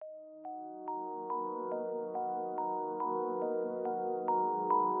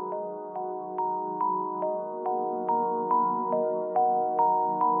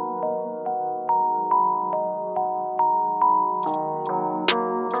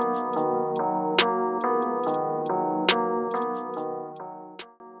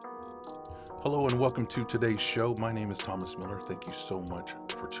Hello and welcome to today's show. My name is Thomas Miller. Thank you so much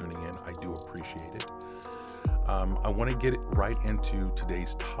for tuning in. I do appreciate it. I want to get right into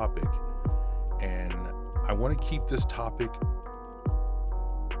today's topic, and I want to keep this topic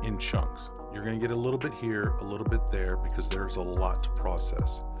in chunks. You're going to get a little bit here, a little bit there, because there's a lot to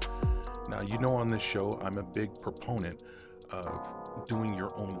process. Now, you know, on this show, I'm a big proponent of doing your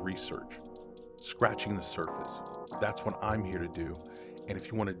own research, scratching the surface. That's what I'm here to do. And if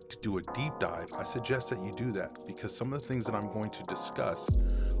you want to do a deep dive, I suggest that you do that, because some of the things that I'm going to discuss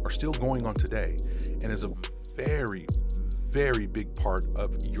are still going on today and is a very, very big part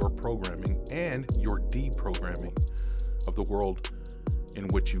of your programming and your deprogramming of the world in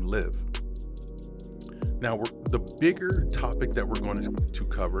which you live. Now, the bigger topic that we're going to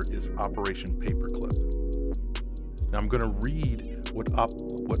cover is Operation Paperclip. Now, I'm going to read what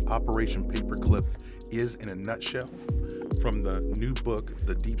Operation Paperclip is in a nutshell from the new book,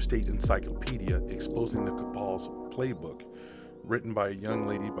 The Deep State Encyclopedia, Exposing the Cabal's Playbook, written by a young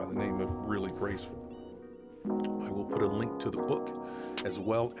lady by the name of Really Graceful. I will put a link to the book as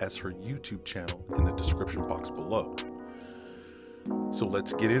well as her YouTube channel in the description box below. So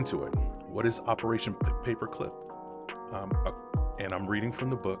let's get into it. What is Operation Paperclip? And I'm reading from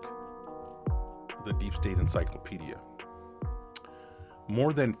the book, The Deep State Encyclopedia.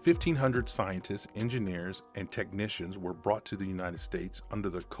 More than 1,500 scientists, engineers, and technicians were brought to the United States under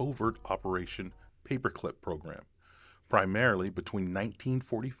the covert Operation Paperclip program, primarily between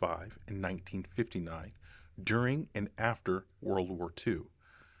 1945 and 1959, during and after World War II.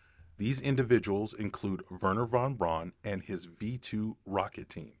 These individuals include Wernher von Braun and his V-2 rocket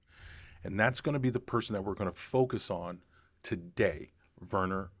team. And that's going to be the person that we're going to focus on today,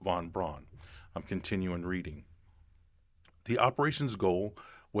 Wernher von Braun. I'm continuing reading. The operation's goal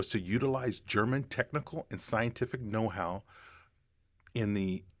was to utilize German technical and scientific know-how in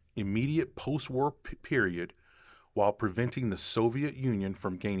the immediate post-war period while preventing the Soviet Union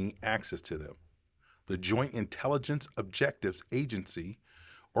from gaining access to them. The Joint Intelligence Objectives Agency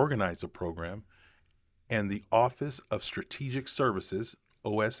organized the program, and the Office of Strategic Services,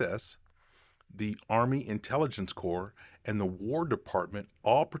 OSS, the Army Intelligence Corps, and the War Department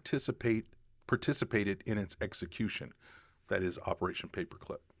all participated in its execution. That is Operation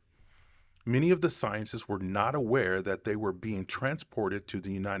Paperclip. Many of the scientists were not aware that they were being transported to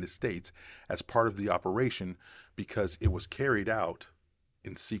the United States as part of the operation because it was carried out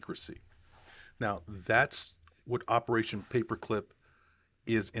in secrecy. Now, that's what Operation Paperclip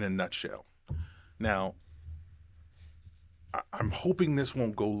is in a nutshell. Now, I'm hoping this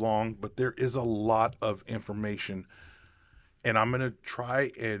won't go long, but there is a lot of information, and I'm going to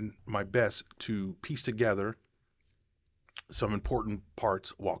try my best to piece together some important parts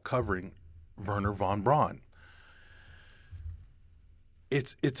while covering Wernher von Braun.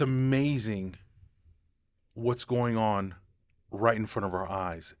 It's amazing what's going on right in front of our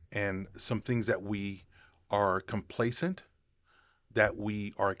eyes, and some things that we are complacent, that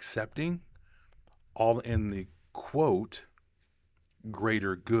we are accepting, all in the quote,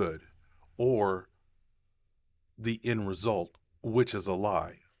 greater good, or the end result, which is a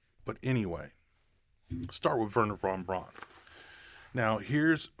lie. But anyway, start with Wernher von Braun. Now,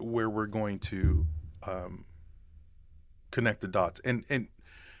 here's where we're going to connect the dots. And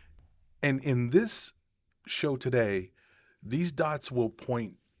in this show today, these dots will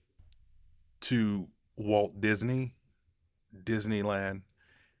point to Walt Disney, Disneyland,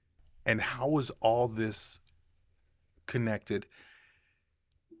 and how is all this connected,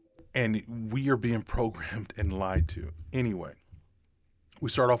 and we are being programmed and lied to. Anyway, we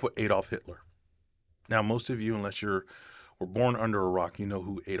start off with Adolf Hitler. Now, most of you, unless were born under a rock, you know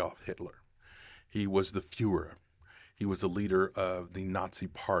who Adolf Hitler. He was the Führer. He was the leader of the Nazi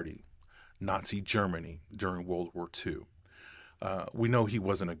Party, Nazi Germany during World War II. We know he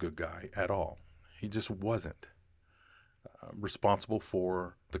wasn't a good guy at all. He just wasn't. Responsible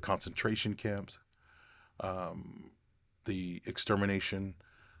for the concentration camps, the extermination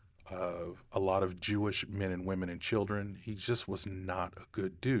of a lot of Jewish men and women and children. He just was not a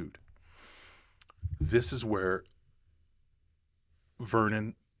good dude. This is where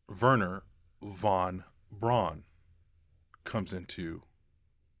Wernher von Braun comes into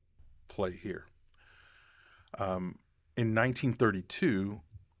play here. In 1932,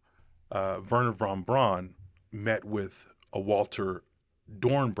 Wernher von Braun met with a Walter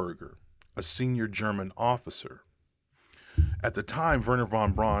Dornberger, a senior German officer. At the time, Wernher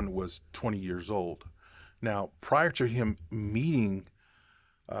von Braun was 20 years old. Now, prior to him meeting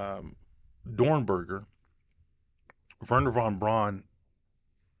Dornberger, Wernher von Braun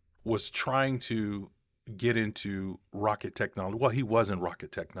was trying to get into rocket technology. Well, he was in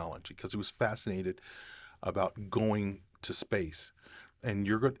rocket technology because he was fascinated about going to space. And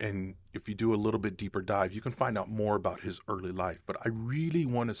you're good. And if you do a little bit deeper dive, you can find out more about his early life. But I really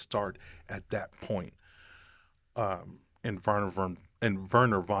want to start at that point, in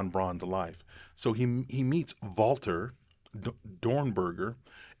Werner von Braun's life. So he meets Walter Dornberger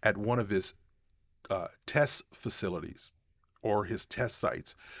at one of his test facilities or his test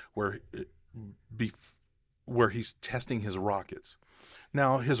sites where be, where he's testing his rockets.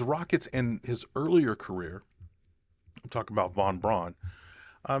 Now, his rockets in his earlier career, I'm talking about von Braun,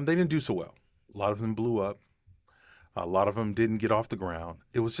 they didn't do so well. A lot of them blew up. A lot of them didn't get off the ground.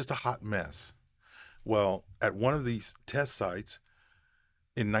 It was just a hot mess. Well, at one of these test sites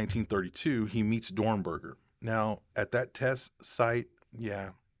in 1932, he meets Dornberger. Now, at that test site,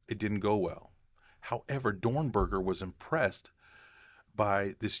 yeah, it didn't go well. However, Dornberger was impressed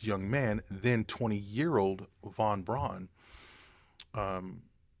by this young man, then 20-year-old von Braun. Um,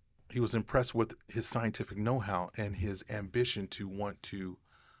 he was impressed with his scientific know-how and his ambition to want to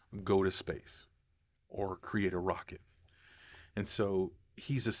go to space or create a rocket. And so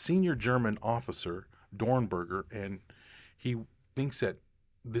he's a senior German officer, Dornberger, and he thinks that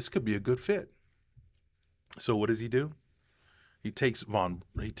this could be a good fit. So what does he do? Von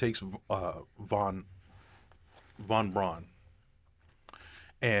Braun,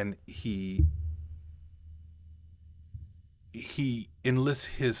 and he enlists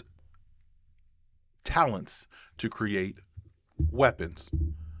his talents to create weapons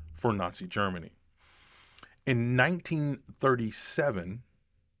for Nazi Germany. In 1937,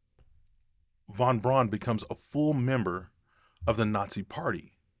 von Braun becomes a full member of the Nazi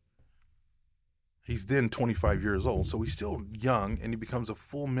Party. He's then 25 years old, so he's still young, and he becomes a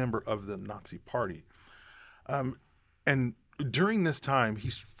full member of the Nazi Party. And during this time,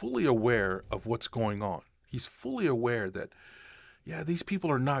 he's fully aware of what's going on. He's fully aware that, yeah, these people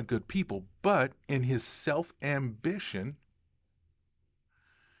are not good people, but in his self-ambition,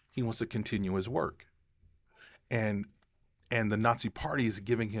 he wants to continue his work. And the Nazi Party is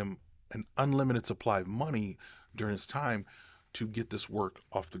giving him an unlimited supply of money during his time to get this work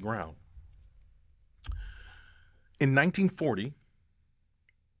off the ground. In 1940,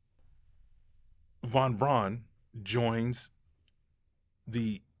 von Braun joins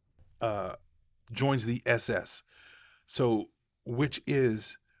the SS, so which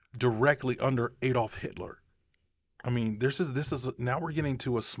is directly under Adolf Hitler. I mean, this is now we're getting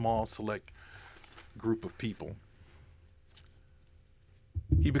to a small select group of people.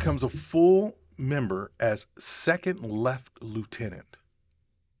 He becomes a full member as second left lieutenant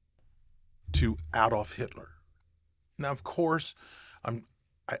to Adolf Hitler. Now, of course, I'm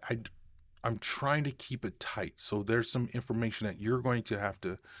trying to keep it tight. So there's some information that you're going to have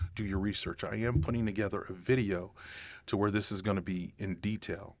to do your research. I am putting together a video to where this is going to be in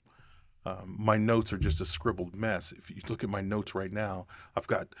detail. My notes are just a scribbled mess. If you look at my notes right now, I've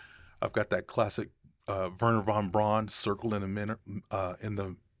got that classic Werner von Braun circled in the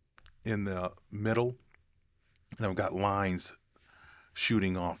middle, and I've got lines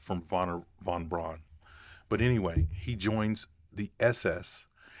shooting off from von Braun. But anyway, he joins the SS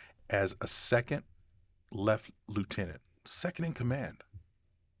as a second left lieutenant, second in command.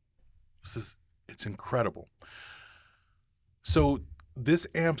 It's incredible. So this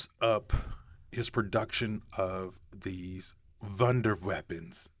amps up his production of these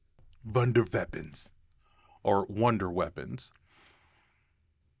Wunderweapons, or wonder weapons.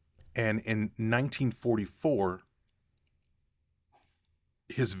 And in 1944,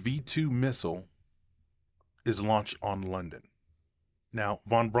 his V2 missile is launched on London. Now,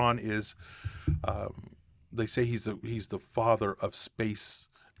 von Braun is, they say he's the father of space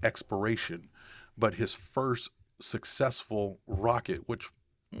exploration, but his first successful rocket, which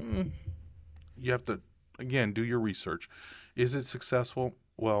you have to, again, do your research. Is it successful?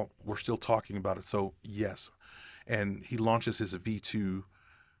 Well, we're still talking about it, so yes. And he launches his V2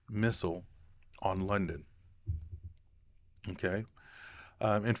 missile on London. Okay.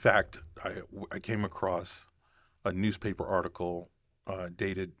 In fact, I came across a newspaper article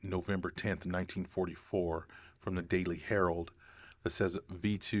dated November 10th, 1944, from the Daily Herald that says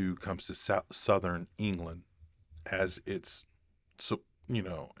V2 comes to southern England as its,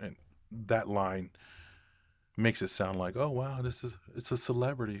 and that line makes it sound like, oh wow, it's a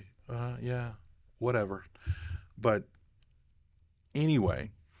celebrity. Yeah, whatever. But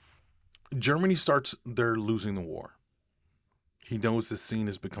anyway, Germany they're losing the war. He knows the scene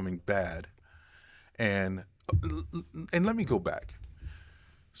is becoming bad. And let me go back.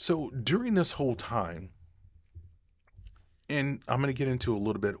 So during this whole time, and I'm going to get into a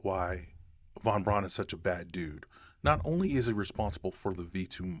little bit why Von Braun is such a bad dude. Not only is he responsible for the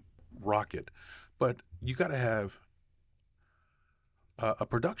V2 rocket, but you got to have a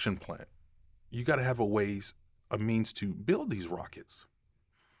production plant. You got to have a means to build these rockets.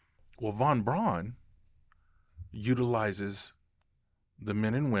 Well, Von Braun utilizes the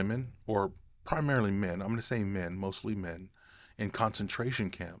men and women, or primarily men, I'm going to say men, mostly men, in concentration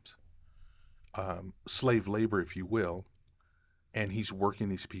camps, slave labor, if you will, and he's working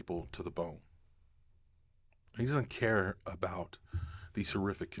these people to the bone. He doesn't care about these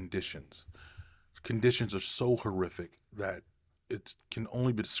horrific conditions. Conditions are so horrific that it can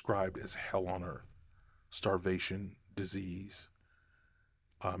only be described as hell on earth. Starvation, disease,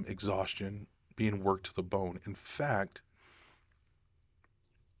 exhaustion, being worked to the bone. In fact,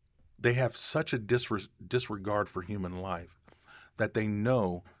 they have such a disregard for human life that they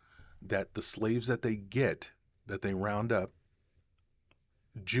know that the slaves that they get, that they round up,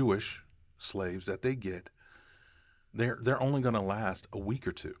 Jewish slaves that they get, they're only going to last a week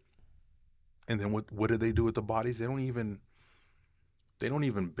or two. And then what do they do with the bodies? They don't even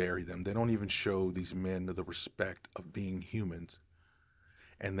bury them. They don't even show these men the respect of being humans.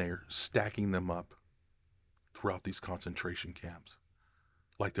 And they're stacking them up throughout these concentration camps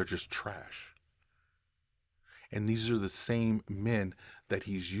like they're just trash. And these are the same men that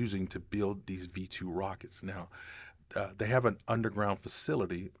he's using to build these V2 rockets. Now, they have an underground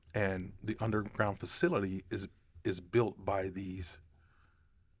facility, and the underground facility is built by this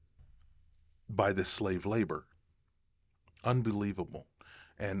slave labor. Unbelievable.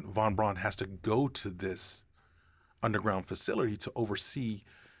 And von Braun has to go to this underground facility to oversee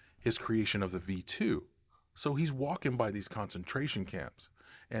his creation of the V2. So he's walking by these concentration camps.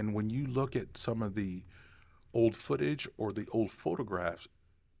 And when you look at some of the old footage or the old photographs,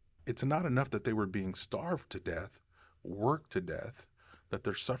 it's not enough that they were being starved to death, worked to death, that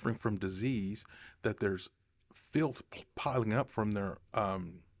they're suffering from disease, that there's filth piling up from their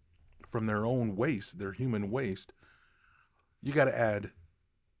own waste, their human waste. You got to add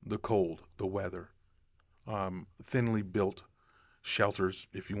the cold, the weather, thinly built shelters,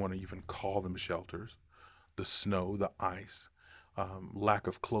 if you want to even call them shelters, the snow, the ice, lack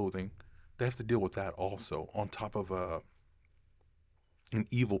of clothing. They have to deal with that also, on top of an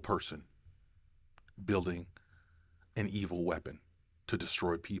evil person building an evil weapon to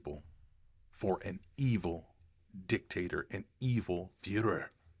destroy people for an evil dictator, an evil Führer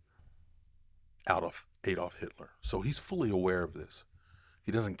out of Adolf Hitler. So he's fully aware of this.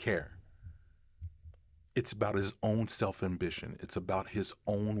 He doesn't care. It's about his own self-ambition. It's about his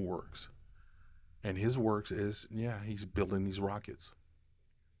own works. And his works is, he's building these rockets.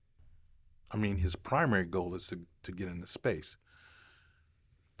 I mean, his primary goal is to get into space.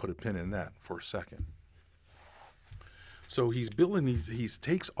 Put a pin in that for a second. So he's building he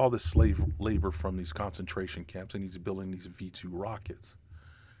takes all the slave labor from these concentration camps and he's building these V2 rockets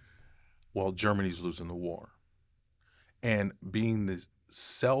while Germany's losing the war. And being the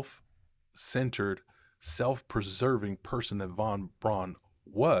self-centered, self-preserving person that von Braun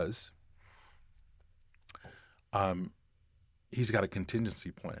was, he's got a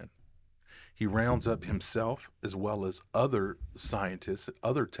contingency plan. He rounds up himself as well as other scientists,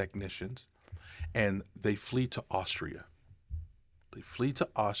 other technicians, and they flee to Austria. They flee to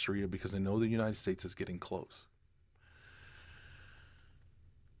Austria because they know the United States is getting close.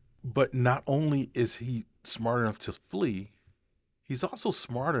 But not only is he smart enough to flee, he's also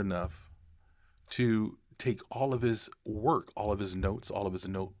smart enough to take all of his work, all of his notes, all of his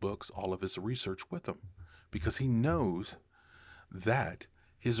notebooks, all of his research with him, because he knows that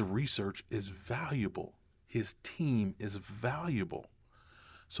his research is valuable. His team is valuable.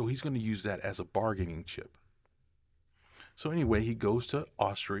 So he's going to use that as a bargaining chip. So anyway, he goes to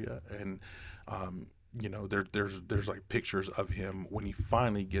Austria, and there's like pictures of him when he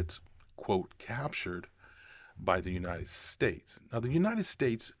finally gets, quote, captured by the United States. Now the United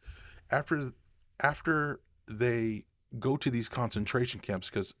States, after they go to these concentration camps,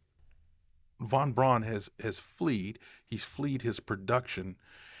 because von Braun has fled, he's fled his production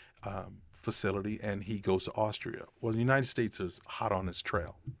facility, and he goes to Austria. Well, the United States is hot on his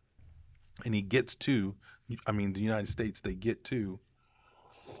trail, and he gets to, the United States, they get to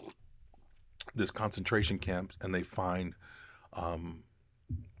this concentration camp, and they find,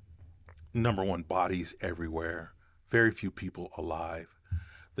 number one, bodies everywhere, very few people alive.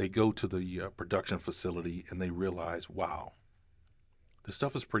 They go to the production facility, and they realize, wow, this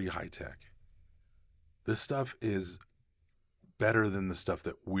stuff is pretty high tech. This stuff is better than the stuff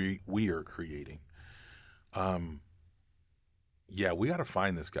that we are creating. We got to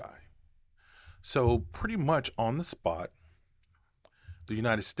find this guy. So pretty much on the spot, the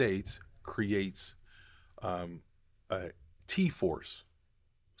United States creates a T force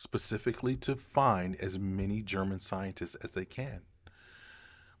specifically to find as many German scientists as they can.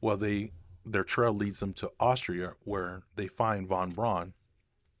 Well, their trail leads them to Austria, where they find von Braun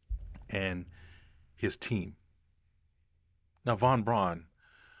and his team. Now, von Braun,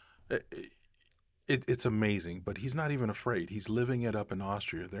 it's amazing, but he's not even afraid. He's living it up in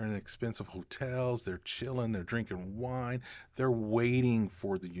Austria. They're in expensive hotels. They're chilling. They're drinking wine. They're waiting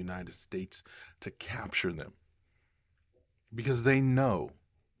for the United States to capture them because they know,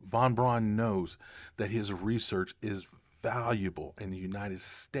 von Braun knows that his research is valuable, and the United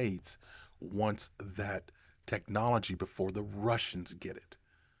States wants that technology before the Russians get it.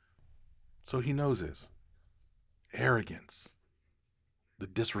 So he knows this. Arrogance, the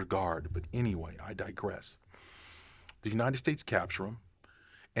disregard. But anyway, I digress. The United States capture him,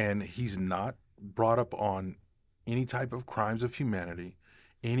 and he's not brought up on any type of crimes of humanity,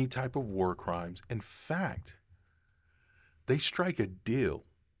 any type of war crimes. In fact, they strike a deal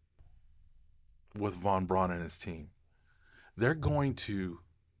with von Braun and his team. They're going to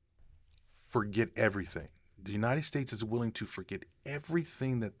forget everything. The United States is willing to forget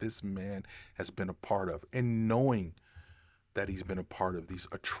everything that this man has been a part of, and knowing that he's been a part of these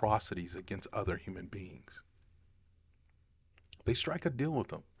atrocities against other human beings. They strike a deal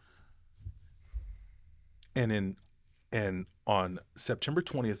with him. And on September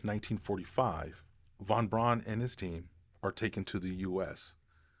 20th, 1945, von Braun and his team are taken to the US,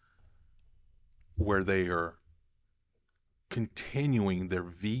 where they are continuing their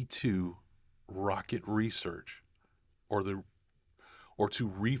V2 rocket research, or to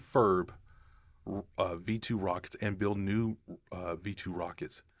refurb V2 rockets and build new V2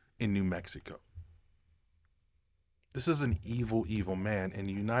 rockets in New Mexico. This is an evil, evil man, and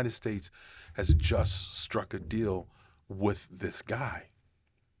the United States has just struck a deal with this guy.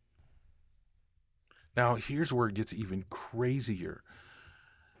 Now, here's where it gets even crazier.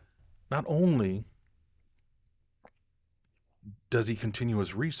 Not only does he continue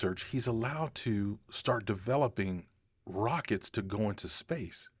his research, he's allowed to start developing rockets to go into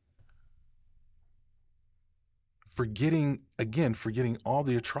space. Forgetting all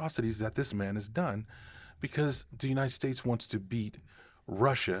the atrocities that this man has done, because the United States wants to beat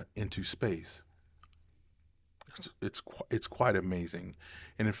Russia into space. It's quite amazing.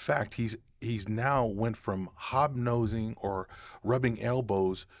 And in fact, he's now went from hobnosing or rubbing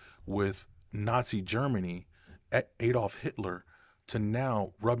elbows with Nazi Germany, Adolf Hitler, to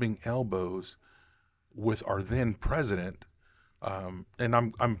now rubbing elbows with our then president. And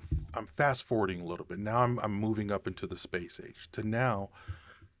I'm fast forwarding a little bit. Now I'm moving up into the space age to now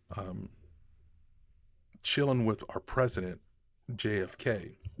chilling with our president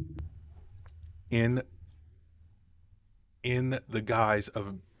JFK in the guise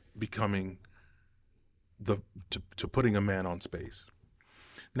of becoming to putting a man on space.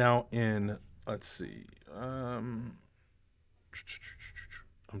 Now let's see, I'm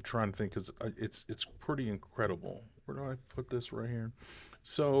trying to think, because it's pretty incredible. Where do I put this right here?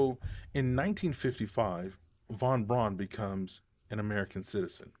 So in 1955, von Braun becomes an American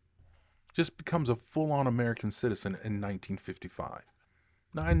citizen. Just becomes a full-on American citizen in 1955.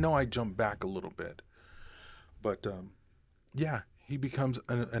 Now I know I jumped back a little bit, but yeah, he becomes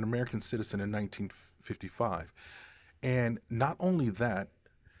an American citizen in 1955. And not only that,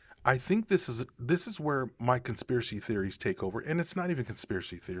 I think this is where my conspiracy theories take over, and it's not even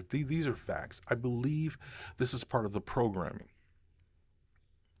conspiracy theory. These are facts. I believe this is part of the programming.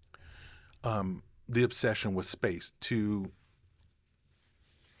 The obsession with space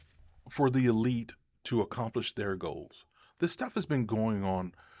for the elite to accomplish their goals. This stuff has been going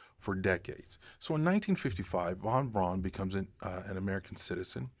on for decades. So in 1955, von Braun becomes an American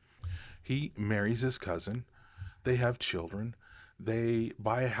citizen. He marries his cousin. They have children. They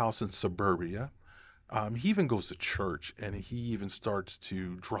buy a house in suburbia. He even goes to church, and he even starts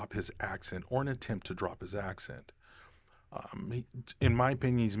to drop his accent, or an attempt to drop his accent. In my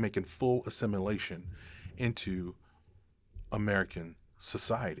opinion, he's making full assimilation into American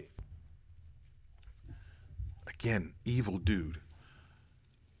society. Again, evil dude.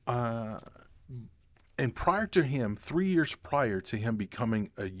 And prior to him, 3 years prior to him becoming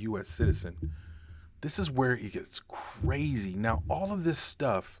a U.S. citizen, this is where it gets crazy. Now, all of this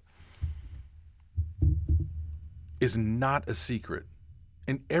stuff is not a secret.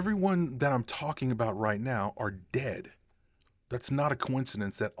 And everyone that I'm talking about right now are dead. That's not a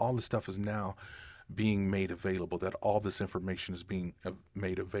coincidence that all this stuff is now being made available, that all this information is being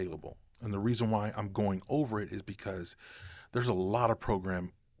made available. And the reason why I'm going over it is because there's a lot of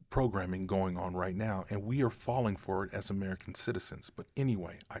programming going on right now, and we are falling for it as American citizens. But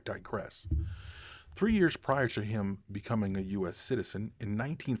anyway, I digress. 3 years prior to him becoming a U.S. citizen, in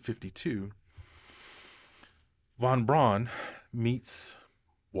 1952, von Braun meets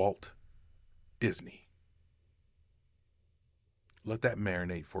Walt Disney. Let that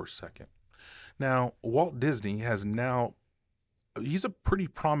marinate for a second. Now, Walt Disney he's a pretty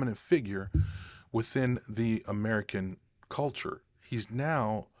prominent figure within the American culture. He's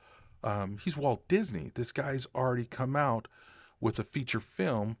Walt Disney. This guy's already come out with a feature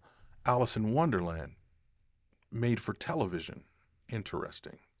film, Alice in Wonderland, made for television.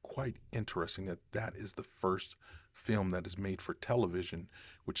 Interesting. Quite interesting that that is the first film that is made for television,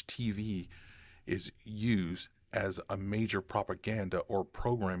 which TV is used as a major propaganda or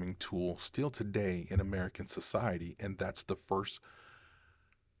programming tool still today in American society. And that's the first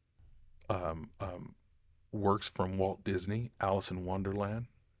um, um, works from Walt Disney, Alice in Wonderland,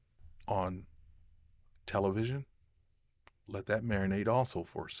 on television. Let that marinate also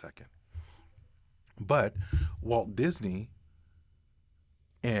for a second. But Walt Disney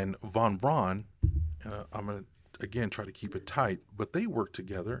and von Braun, I'm going to again try to keep it tight, but they worked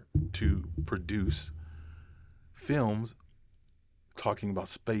together to produce films talking about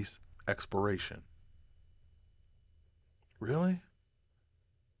space exploration. Really?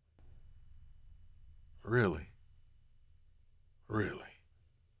 Really? Really?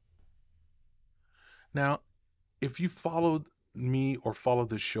 Now, if you followed me or followed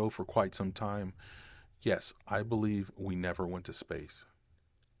this show for quite some time, yes, I believe we never went to space.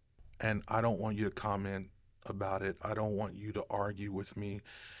 And I don't want you to comment about it. I don't want you to argue with me.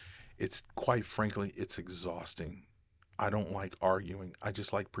 It's quite frankly, it's exhausting. I don't like arguing. I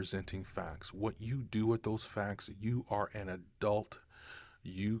just like presenting facts. What you do with those facts, you are an adult.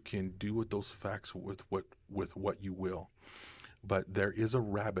 You can do with those facts with what you will. But there is a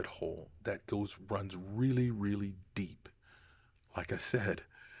rabbit hole that runs really, really deep. Like I said,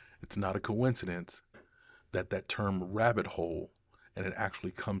 it's not a coincidence that that term rabbit hole, and it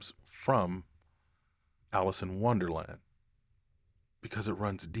actually comes from Alice in Wonderland, because it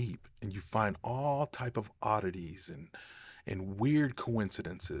runs deep and you find all type of oddities and weird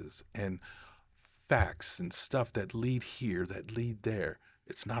coincidences and facts and stuff that lead here, that lead there.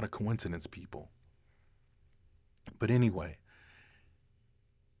 It's not a coincidence, people. But anyway,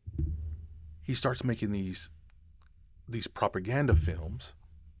 he starts making these propaganda films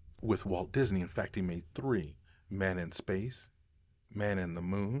with Walt Disney. In fact, he made three: Man in Space, Man in the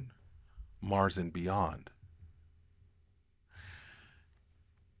Moon, Mars and Beyond.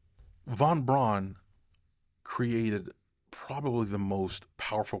 Von Braun created probably the most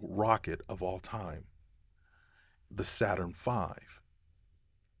powerful rocket of all time, the Saturn V.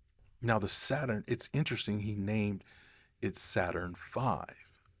 Now, the Saturn, it's interesting, he named it Saturn V.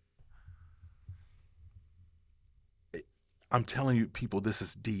 I'm telling you, people, this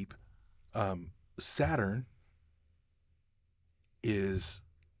is deep. Saturn is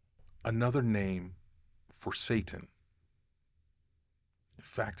another name for Satan. In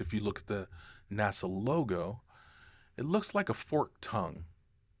fact, if you look at the NASA logo, it looks like a forked tongue.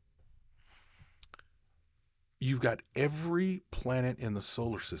 You've got every planet in the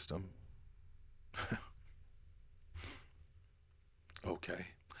solar system. Okay.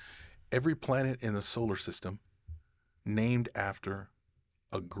 Every planet in the solar system named after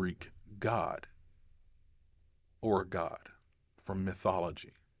a Greek god or a god from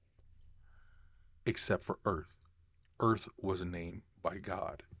mythology, except for Earth. Earth was named by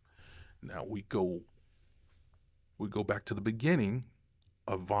God. Now we go back to the beginning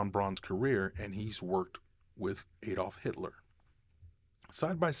of von Braun's career, and he's worked with Adolf Hitler.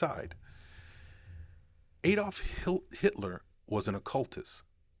 Side by side, Adolf Hitler was an occultist.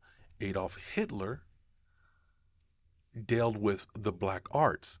 Adolf Hitler dealt with the black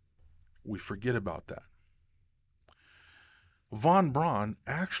arts. We forget about that. Von Braun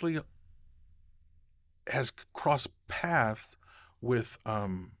actually has crossed paths with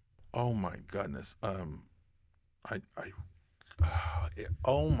oh my goodness, I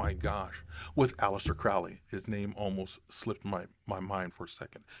oh my gosh, with Aleister Crowley. His name almost slipped my mind for a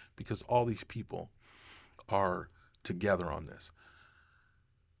second, because all these people are together on this.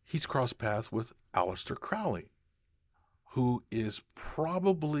 He's crossed paths with Aleister Crowley, who is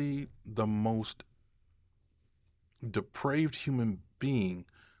probably the most depraved human being,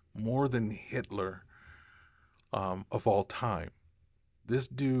 more than Hitler, of all time. This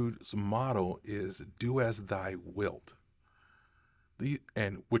dude's motto is "Do as thy wilt,"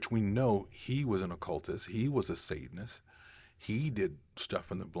 and which we know he was an occultist. He was a Satanist. He did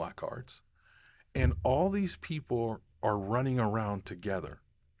stuff in the black arts, and all these people are running around together.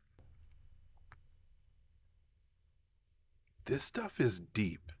 This stuff is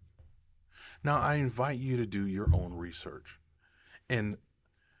deep. Now, I invite you to do your own research. And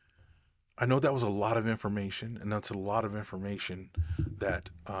I know that was a lot of information, and that's a lot of information that,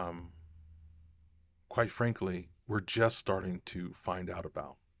 quite frankly, we're just starting to find out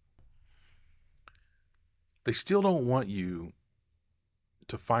about. They still don't want you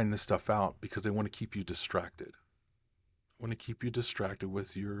to find this stuff out because they want to keep you distracted. Want to keep you distracted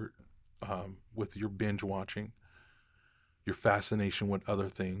with your binge watching, your fascination with other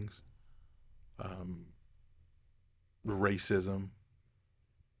things, um, racism,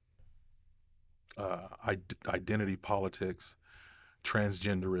 identity politics,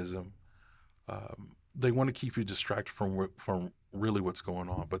 transgenderism. They want to keep you distracted from really what's going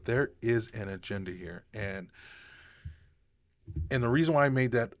on. But there is an agenda here, and the reason why I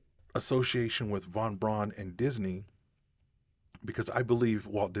made that association with Von Braun and Disney, because I believe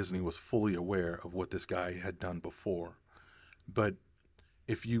Walt Disney was fully aware of what this guy had done before. But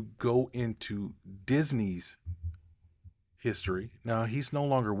if you go into Disney's history, now he's no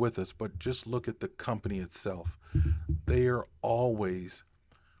longer with us, but just look at the company itself. They are always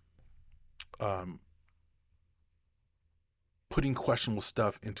um, putting questionable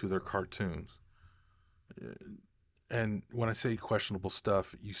stuff into their cartoons. And when I say questionable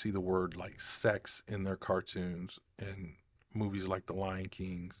stuff, you see the word like sex in their cartoons and movies like The Lion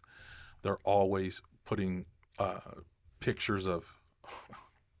Kings. They're always putting pictures of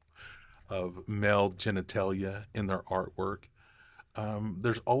male genitalia in their artwork.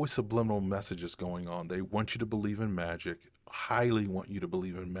 There's always subliminal messages going on. They want you to believe in magic, highly want you to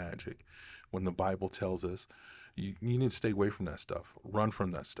believe in magic, when the Bible tells us you need to stay away from that stuff, run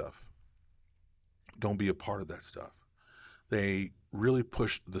from that stuff, don't be a part of that stuff. They really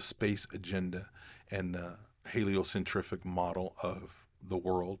push the space agenda and the heliocentric model of the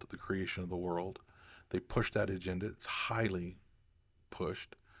world, the creation of the world. They push that agenda. It's highly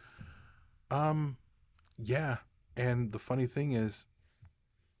pushed. Um, yeah. And the funny thing is,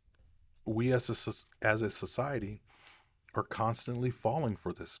 we as a society are constantly falling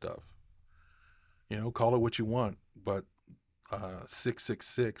for this stuff. Call it what you want, but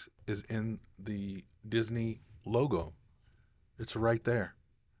 666 is in the Disney logo. It's right there.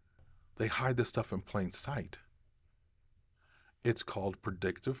 They hide this stuff in plain sight. It's called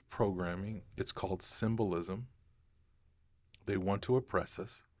predictive programming. It's called symbolism. They want to oppress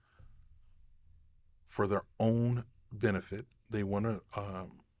us for their own benefit. They want to,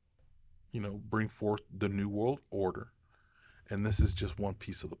 bring forth the New World Order. And this is just one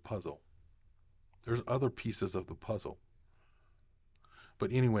piece of the puzzle. There's other pieces of the puzzle.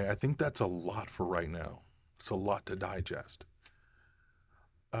 But anyway, I think that's a lot for right now. It's a lot to digest.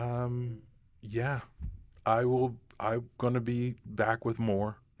 Um, yeah, I'm going to be back with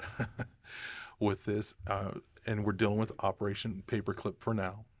more with this. And we're dealing with Operation Paperclip for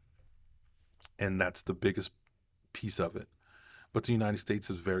now. And that's the biggest piece of it. But the United States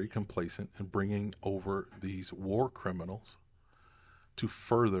is very complacent in bringing over these war criminals to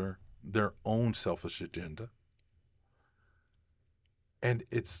further their own selfish agenda. And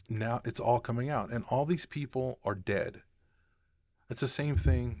it's all coming out. And all these people are dead. It's the same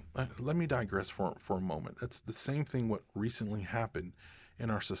thing. Let me digress for a moment. It's the same thing what recently happened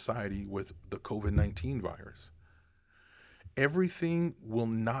in our society with the COVID-19 virus. Everything will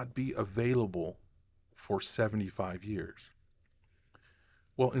not be available for 75 years.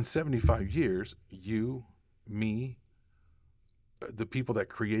 Well, in 75 years, you, me, the people that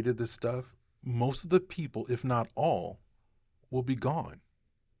created this stuff, most of the people, if not all, will be gone.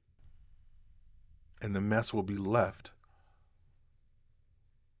 And the mess will be left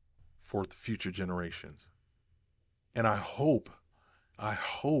for the future generations. And I hope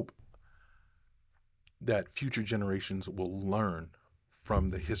that future generations will learn from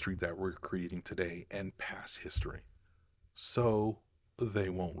the history that we're creating today and past history, so they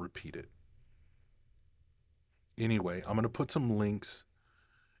won't repeat it. Anyway, I'm going to put some links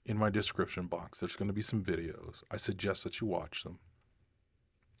in my description box. There's going to be some videos. I suggest that you watch them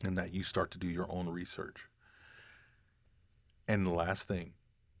and that you start to do your own research. And the last thing,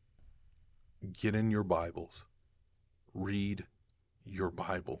 get in your Bibles. Read your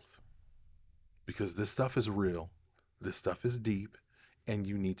Bibles. Because this stuff is real. This stuff is deep, and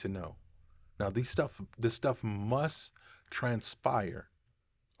you need to know. Now, this stuff must transpire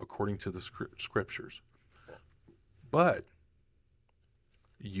according to the scriptures. But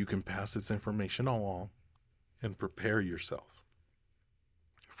you can pass this information along and prepare yourself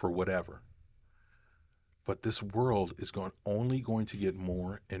for whatever. But this world is only going to get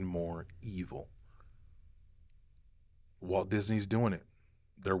more and more evil. Walt Disney's doing it.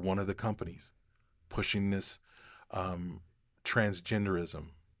 They're one of the companies pushing this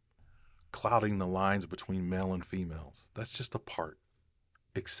transgenderism, clouding the lines between male and females. That's just a part.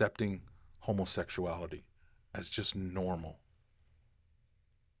 Accepting homosexuality as just normal.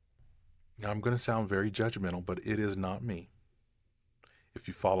 Now, I'm going to sound very judgmental, but it is not me. If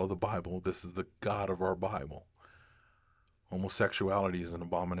you follow the Bible, this is the God of our Bible. Homosexuality is an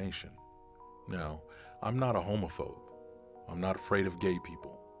abomination. Now, I'm not a homophobe. I'm not afraid of gay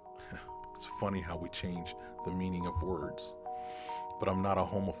people. It's funny how we change the meaning of words. But I'm not a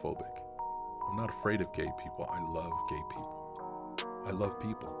homophobic. I'm not afraid of gay people. I love gay people. I love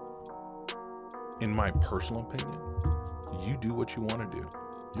people. In my personal opinion, you do what you want to do.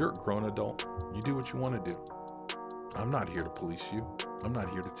 You're a grown adult. You do what you want to do. I'm not here to police you. I'm not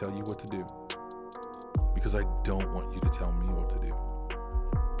here to tell you what to do. Because I don't want you to tell me what to do.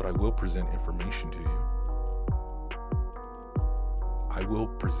 But I will present information to you. I will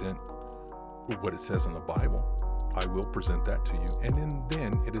present what it says in the Bible. I will present that to you. And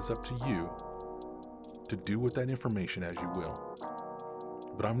then it is up to you to do with that information as you will.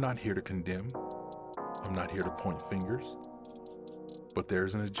 But I'm not here to condemn. I'm not here to point fingers. But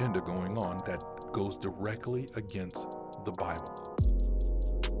there's an agenda going on that goes directly against the Bible.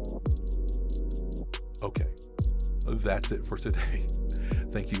 Okay, that's it for today.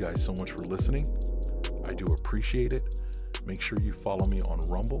 Thank you guys so much for listening. I do appreciate it. Make sure you follow me on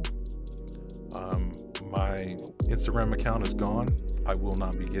Rumble. My Instagram account is gone. I will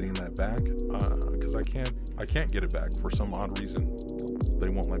not be getting that back because I can't get it back for some odd reason. They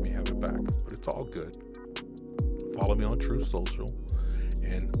won't let me have it back, but it's all good. Follow me on True Social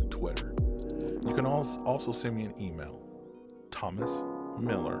and Twitter. You can also send me an email,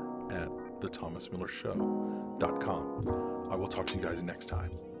 thomasmiller@thethomasmillershow.com. I will talk to you guys next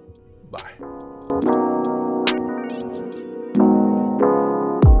time. Bye.